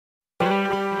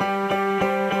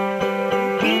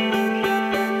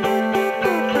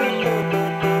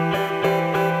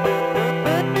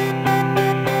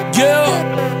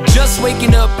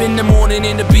in the morning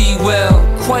and to be well.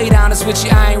 Quite honest with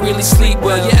you, I ain't really sleep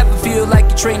well. You ever feel like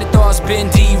your train of thought's been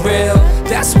derailed?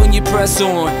 That's when you press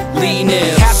on, lean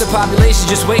in. Half the population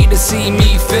just waiting to see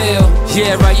me fail.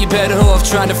 Yeah, right, you better off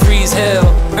trying to freeze hell.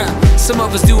 Some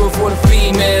of us do it for the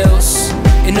females,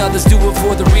 and others do it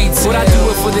for the retail. But I do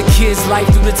it for the kids, life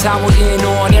through the time we're in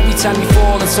on. Every time you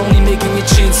fall, it's only making your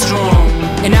chin strong.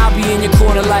 And I'll be in your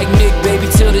corner like Nick, baby,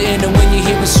 till the end of when you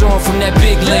hear a song from that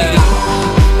big lady.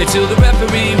 Until the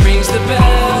referee rings the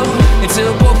bell,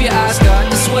 until both your eyes start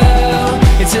to swell,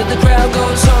 until the crowd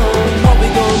goes home. What we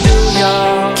gon' do,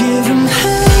 y'all? Give 'em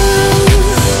hell,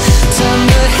 turn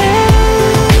the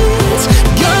heads.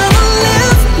 Gonna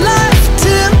live life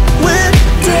till we're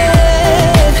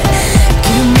dead.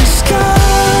 Give me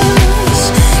scars,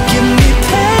 give me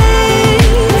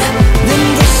pain. Then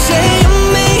they'll say of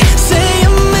me, say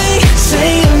of me,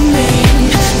 say of me.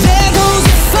 There goes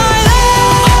the fighter.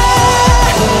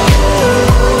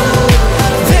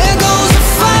 There goes the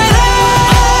fighter.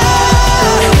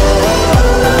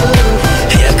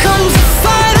 Here comes the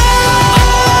fighter.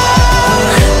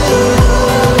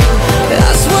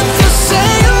 That's what they'll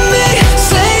say of me,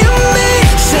 say of me,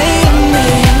 say of me.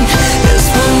 This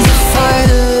one's a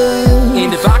fighter.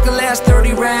 And if I could last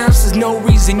 30 rounds, there's no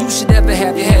reason you should ever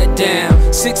have your head down.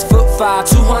 6'5",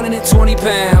 220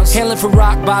 pounds, hailing from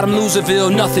rock bottom,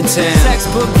 Loserville, nothing town.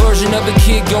 Textbook version of a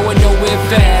kid going nowhere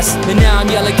fast, and now I'm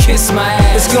yelling, kiss my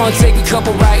ass. It's gonna take a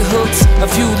couple right hooks, a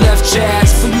few left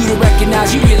jabs, for you to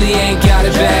recognize you really ain't got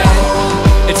it bad.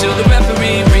 Until the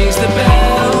referee rings the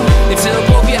bell, until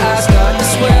both your eyes start to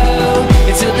swell,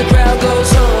 until the crowd goes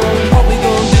home. What we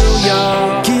gon' do,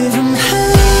 y'all? Give 'em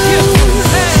hell,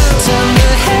 turn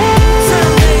the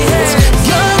heads.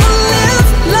 Gonna live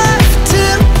life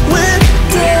till we're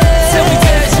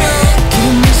dead.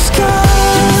 Give me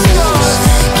scars,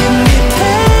 give me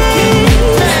pain.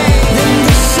 Then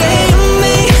they'll say of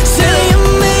me, say of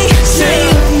me, say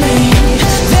of me.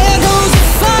 There goes the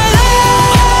fighter.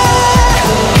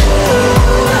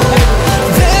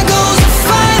 There goes the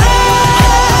fighter.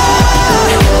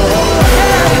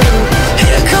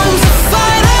 Here comes the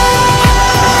fighter.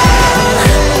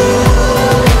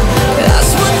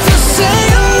 That's what they'll say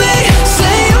of me,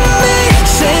 say of me,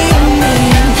 say of me.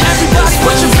 Everybody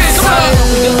put your fists up. What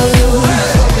we gon' do?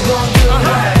 What we gon' do?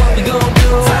 What we gon' do?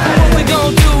 What we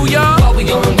gon' do, y'all? What we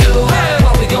gon' do?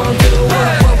 What we gon' do?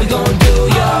 What we gon' do,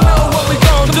 y'all? What we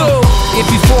gon' do? If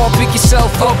you fall, pick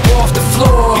yourself up off the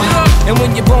floor. And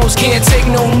when your bones can't take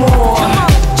no more,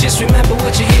 just remember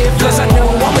what you're here for. 'Cause I know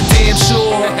I'm a damn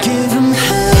sure. Give 'em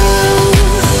hell,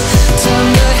 turn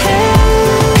the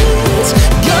heads.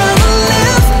 Gonna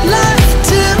live life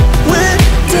till we're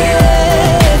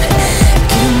dead.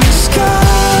 Give me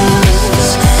scars,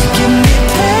 give me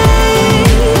pain.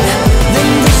 Then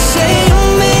they'll say of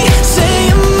me, say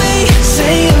of me,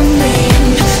 say of me.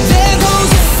 There goes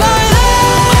the fighter.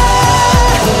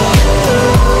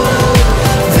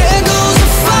 There goes the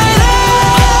fighter.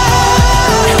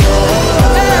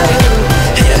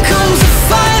 Here comes the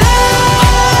fighter.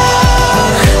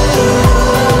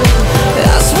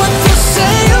 That's what they'll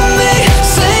say of me,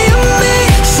 say of me,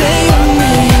 say of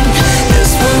me.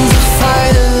 This one's a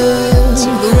fighter.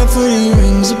 Till the referee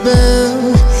rings a bell,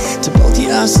 till both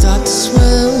your eyes start to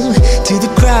swell, till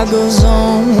the crowd goes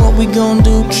on. What we gon'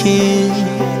 do, kid?